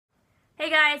Hey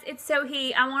guys, it's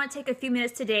Sohee. I want to take a few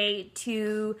minutes today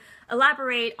to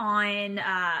elaborate on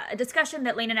a discussion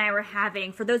that Layne and I were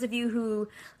having. For those of you who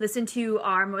listened to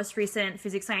our most recent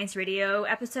Physique Science Radio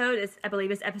episode, I believe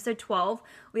it's episode 12,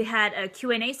 we had a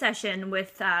Q&A session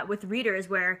with readers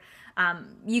where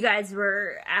you guys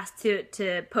were asked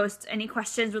to post any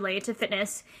questions related to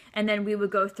fitness, and then we would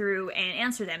go through and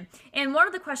answer them. And one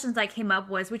of the questions that came up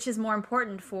was, which is more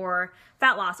important for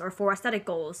fat loss or for aesthetic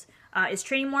goals? Is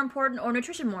training more important or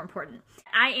nutrition more important?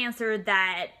 I answered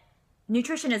that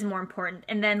nutrition is more important,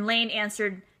 and then Layne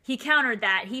answered, he countered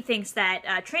that he thinks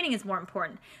that training is more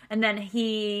important, and then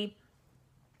he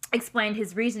explained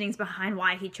his reasonings behind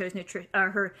why he chose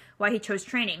why he chose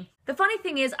training. The funny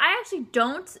thing is, I actually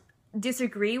don't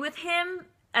disagree with him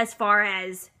as far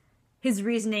as his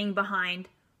reasoning behind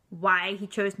why he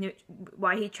chose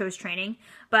training,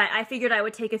 but I figured I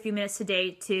would take a few minutes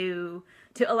today to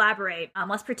elaborate.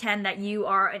 Let's pretend that you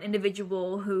are an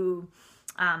individual who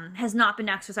has not been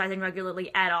exercising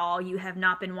regularly at all. You have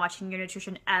not been watching your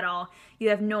nutrition at all. You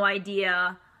have no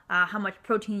idea how much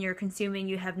protein you're consuming.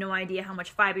 You have no idea how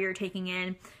much fiber you're taking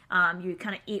in. You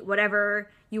kind of eat whatever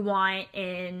you want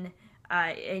in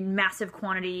massive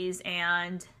quantities,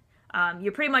 and you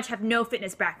pretty much have no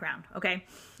fitness background, okay?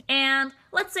 And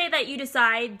let's say that you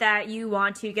decide that you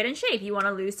want to get in shape. You want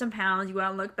to lose some pounds. You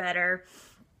want to look better.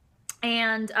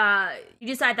 And you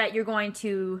decide that you're going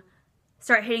to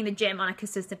start hitting the gym on a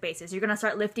consistent basis. You're going to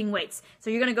start lifting weights.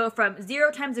 So you're going to go from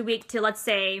 0 times a week to, let's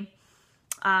just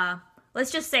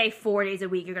say 4 days a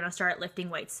week you're going to start lifting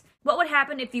weights. What would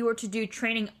happen if you were to do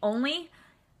training only?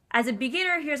 As a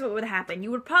beginner, here's what would happen.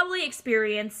 You would probably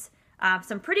experience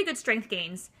some pretty good strength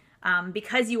gains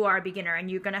because you are a beginner,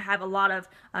 and you're going to have a lot of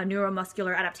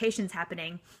neuromuscular adaptations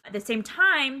happening. At the same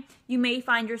time, you may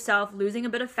find yourself losing a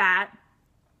bit of fat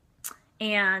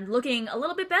and looking a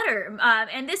little bit better.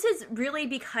 And this is really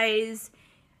because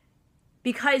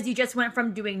you just went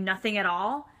from doing nothing at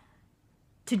all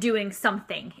to doing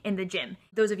something in the gym.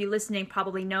 Those of you listening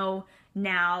probably know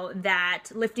now that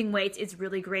lifting weights is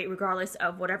really great regardless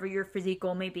of whatever your physique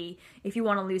goal may be. If you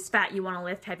want to lose fat, you want to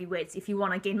lift heavy weights. If you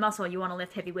want to gain muscle, you want to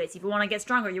lift heavy weights. If you want to get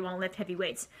stronger, you want to lift heavy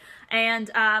weights.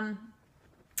 And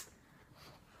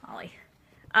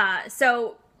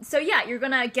So yeah, you're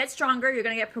going to get stronger, you're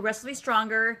going to get progressively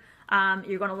stronger,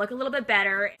 you're going to look a little bit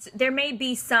better. There may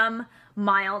be some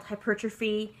mild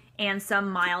hypertrophy and some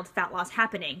mild fat loss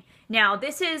happening. Now,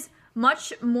 this is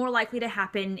much more likely to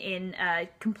happen in a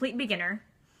complete beginner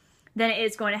than it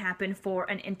is going to happen for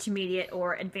an intermediate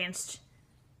or advanced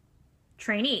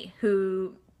trainee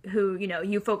who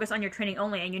you focus on your training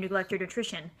only and you neglect your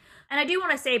nutrition. And I do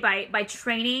want to say by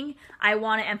training, I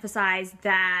want to emphasize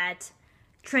that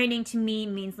training to me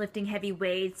means lifting heavy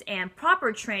weights, and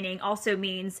proper training also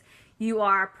means you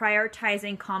are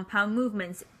prioritizing compound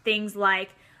movements, things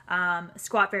like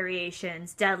squat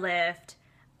variations, deadlift,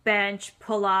 bench,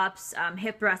 pull-ups,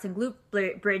 hip thrust, and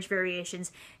glute bridge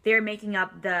variations. They're making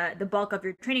up the bulk of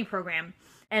your training program.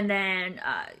 And then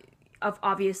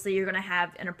obviously you're going to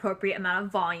have an appropriate amount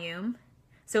of volume.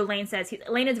 So Layne says,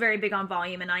 Layne is very big on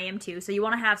volume, and I am too. So you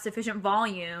want to have sufficient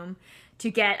volume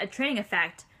to get a training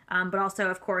effect. But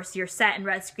also, of course, your set and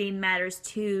rest scheme matters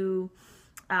too.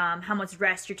 How much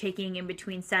rest you're taking in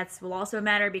between sets will also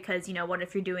matter, because, what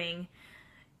if you're doing,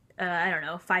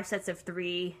 5 sets of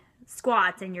 3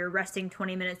 squats and you're resting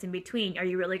 20 minutes in between? Are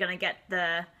you really going to get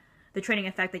the training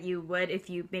effect that you would if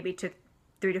you maybe took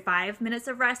 3 to 5 minutes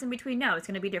of rest in between? No, it's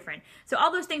going to be different. So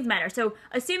all those things matter. So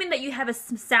assuming that you have a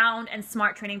sound and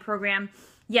smart training program,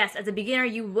 yes, as a beginner,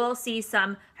 you will see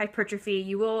some hypertrophy.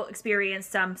 You will experience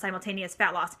some simultaneous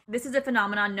fat loss. This is a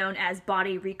phenomenon known as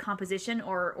body recomposition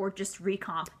or just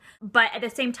recomp. But at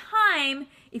the same time,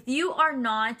 if you are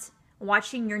not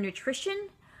watching your nutrition,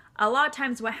 a lot of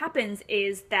times what happens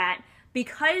is that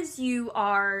because you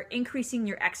are increasing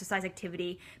your exercise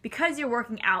activity, because you're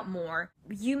working out more,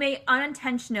 you may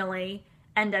unintentionally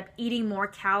end up eating more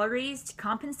calories to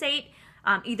compensate,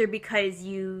 either because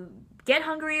you get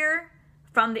hungrier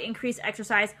from the increased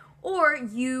exercise, or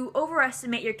you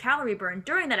overestimate your calorie burn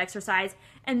during that exercise,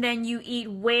 and then you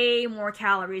eat way more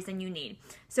calories than you need.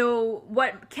 So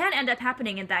what can end up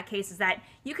happening in that case is that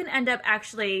you can end up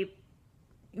actually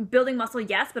building muscle,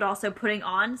 yes, but also putting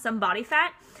on some body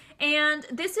fat. And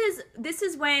this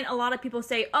is when a lot of people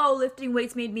say, oh, lifting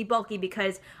weights made me bulky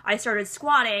because I started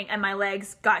squatting and my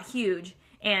legs got huge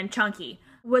and chunky.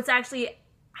 What's actually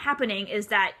happening is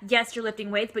that, yes, you're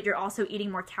lifting weights, but you're also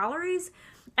eating more calories,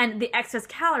 and the excess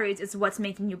calories is what's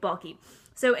making you bulky.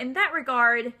 So in that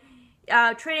regard,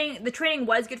 The training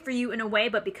was good for you in a way,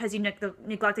 but because you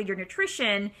neglected your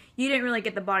nutrition, you didn't really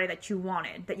get the body that you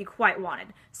wanted, that you quite wanted.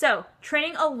 So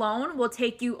training alone will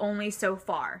take you only so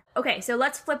far. Okay, so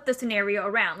let's flip the scenario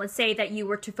around. Let's say that you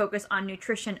were to focus on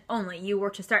nutrition only. You were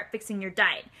to start fixing your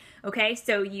diet. Okay,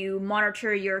 so you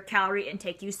monitor your calorie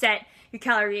intake. You set your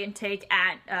calorie intake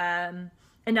at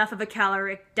enough of a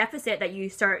caloric deficit that you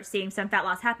start seeing some fat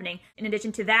loss happening. In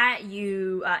addition to that,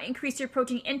 you increase your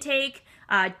protein intake.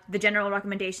 The general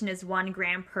recommendation is 1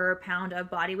 gram per pound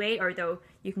of body weight, or though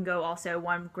you can go also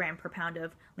 1 gram per pound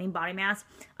of lean body mass.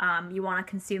 You want to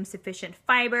consume sufficient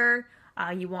fiber.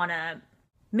 You want to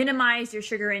minimize your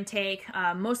sugar intake,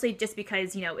 mostly just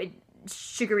because,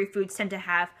 sugary foods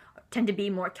tend to be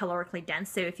more calorically dense.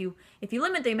 So if you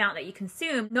limit the amount that you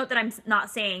consume, note that I'm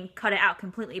not saying cut it out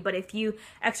completely, but if you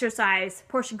exercise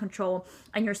portion control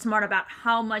and you're smart about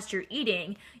how much you're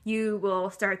eating, you will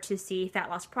start to see fat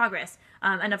loss progress.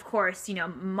 And of course,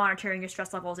 monitoring your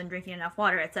stress levels and drinking enough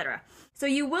water, etc. So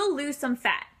you will lose some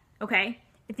fat, okay?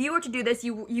 If you were to do this,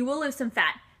 you will lose some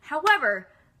fat. However,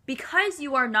 because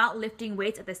you are not lifting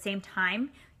weights at the same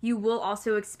time, you will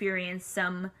also experience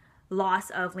some loss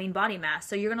of lean body mass.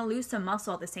 So you're going to lose some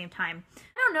muscle at the same time.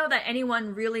 I don't know that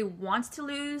anyone really wants to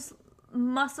lose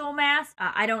muscle mass.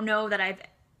 I don't know that I've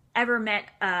ever met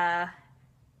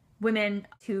women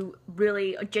who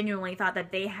really genuinely thought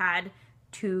that they had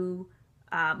too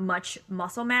much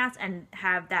muscle mass and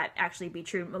have that actually be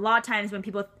true. A lot of times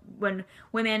when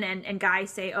women and guys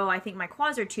say, oh, I think my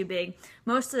quads are too big,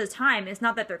 most of the time it's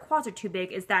not that their quads are too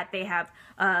big, it's that they have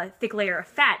a thick layer of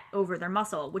fat over their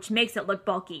muscle, which makes it look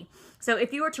bulky. So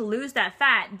if you were to lose that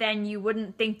fat, then you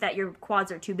wouldn't think that your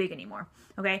quads are too big anymore.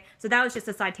 Okay, so that was just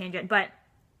a side tangent. But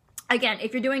again,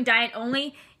 if you're doing diet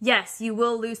only, yes, you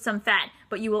will lose some fat,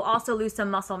 but you will also lose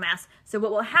some muscle mass. So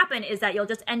what will happen is that you'll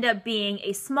just end up being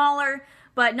a smaller,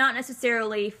 but not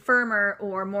necessarily firmer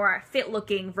or more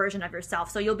fit-looking version of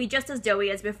yourself. So you'll be just as doughy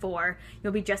as before,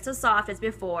 you'll be just as soft as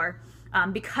before,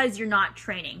 because you're not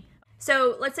training.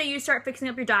 So let's say you start fixing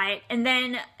up your diet, and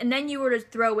then you were to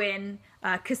throw in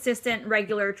consistent,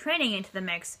 regular training into the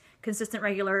mix, consistent,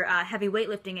 regular heavy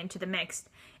weightlifting into the mix.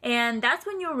 And that's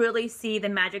when you'll really see the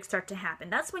magic start to happen.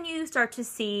 That's when you start to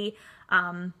see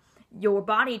your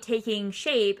body taking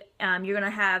shape. You're going to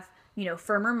have,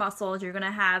 firmer muscles. You're going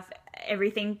to have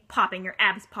everything popping, your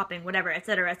abs popping, whatever,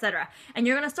 etc., etc. And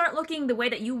you're going to start looking the way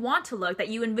that you want to look, that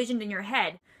you envisioned in your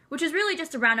head, which is really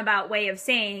just a roundabout way of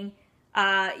saying,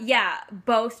 yeah,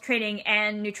 both training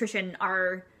and nutrition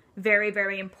are very,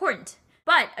 very important.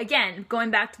 But again, going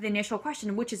back to the initial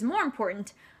question, which is more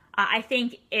important, I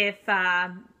think if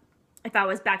I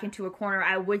was back into a corner,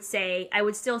 I would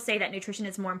still say that nutrition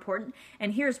is more important.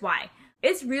 And here's why.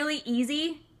 It's really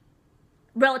easy,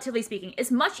 relatively speaking.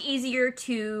 It's much easier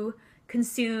to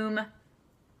consume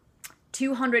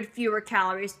 200 fewer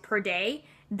calories per day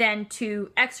than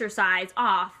to exercise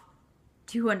off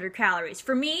 200 calories.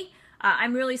 For me,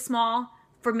 I'm really small.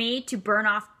 For me to burn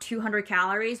off 200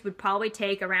 calories would probably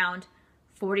take around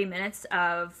 40 minutes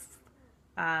of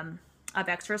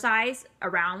exercise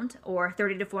around, or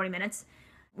 30 to 40 minutes.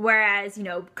 Whereas,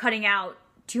 cutting out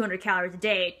 200 calories a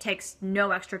day takes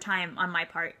no extra time on my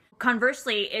part.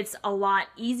 Conversely, it's a lot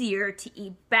easier to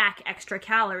eat back extra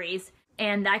calories,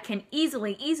 and that can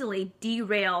easily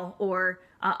derail or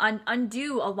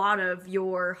undo a lot of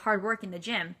your hard work in the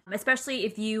gym, especially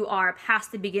if you are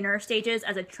past the beginner stages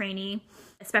as a trainee,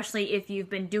 especially if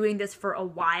you've been doing this for a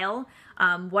while.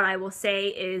 What I will say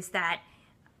is that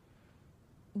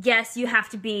yes, you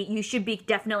should be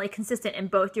definitely consistent in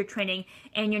both your training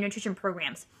and your nutrition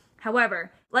programs.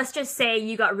 However, let's just say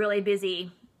you got really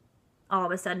busy all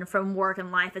of a sudden from work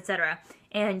and life, etc.,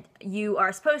 and you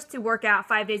are supposed to work out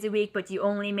 5 days a week, but you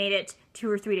only made it 2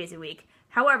 or 3 days a week.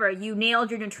 However, you nailed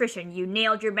your nutrition, you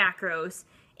nailed your macros,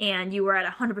 and you were at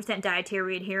 100%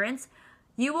 dietary adherence.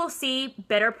 You will see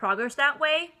better progress that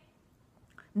way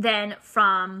than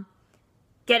from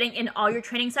getting in all your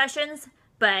training sessions,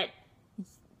 but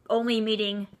only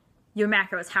meeting your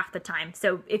macros half the time.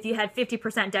 So if you had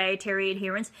 50% dietary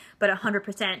adherence, but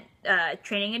 100%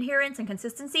 training adherence and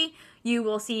consistency, you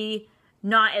will see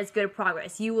not as good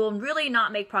progress. You will really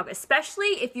not make progress,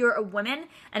 especially if you're a woman,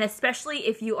 and especially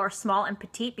if you are small and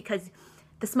petite, because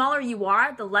the smaller you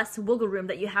are, the less wiggle room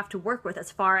that you have to work with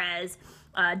as far as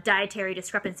dietary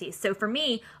discrepancies. So for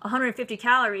me, 150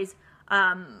 calories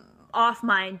off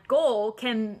my goal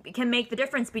can make the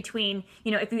difference between,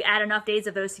 if you add enough days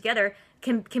of those together,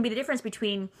 can be the difference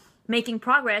between making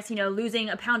progress, losing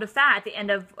a pound of fat at the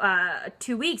end of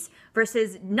 2 weeks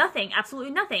versus nothing,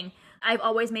 absolutely nothing. I've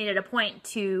always made it a point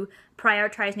to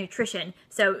prioritize nutrition.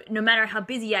 So no matter how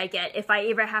busy I get, if I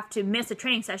ever have to miss a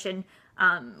training session,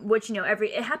 which, you know,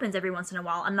 it happens every once in a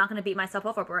while, I'm not going to beat myself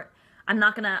up over it. I'm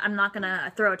not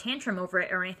gonna throw a tantrum over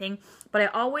it or anything, but I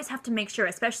always have to make sure,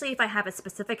 especially if I have a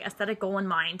specific aesthetic goal in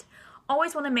mind,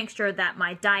 always want to make sure that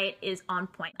my diet is on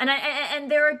point.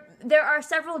 And there are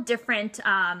several different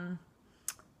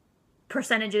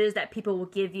percentages that people will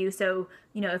give you. So,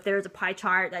 you know, if there's a pie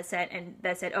chart that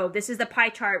said, oh, this is the pie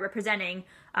chart representing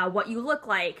what you look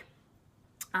like.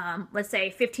 Let's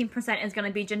say 15% is going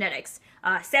to be genetics,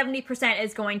 70%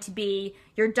 is going to be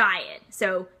your diet,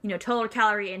 so, you know, total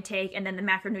calorie intake, and then the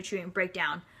macronutrient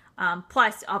breakdown,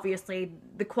 plus obviously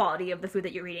the quality of the food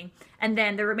that you're eating, and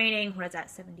then the remaining, what is that,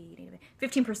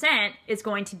 15% is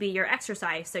going to be your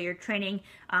exercise, so your training,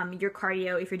 your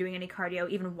cardio, if you're doing any cardio,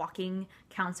 even walking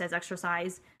counts as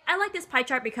exercise. I like this pie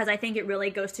chart because I think it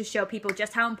really goes to show people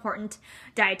just how important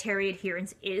dietary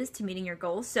adherence is to meeting your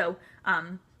goals. So,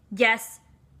 yes,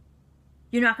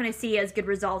 you're not going to see as good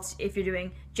results if you're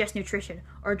doing just nutrition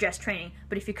or just training.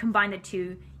 But if you combine the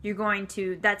two, you're going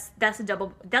to, that's the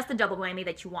double whammy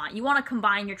that you want. You want to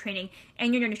combine your training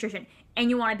and your nutrition, and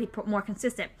you want to be more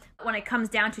consistent. When it comes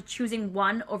down to choosing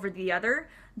one over the other,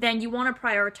 then you want to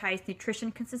prioritize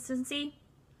nutrition consistency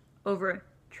over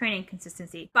training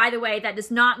consistency. By the way, that does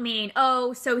not mean,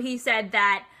 oh, so he said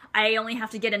that I only have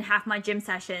to get in half my gym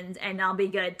sessions and I'll be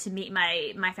good to meet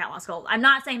my fat loss goal. I'm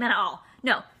not saying that at all.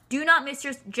 No. Do not miss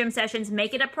your gym sessions.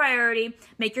 Make it a priority.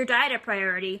 Make your diet a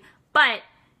priority. But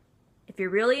if you're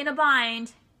really in a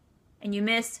bind and you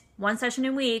miss one session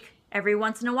a week every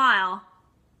once in a while,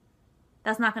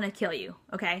 that's not going to kill you,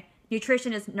 okay?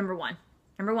 Nutrition is number one.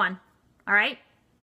 Number one. All right?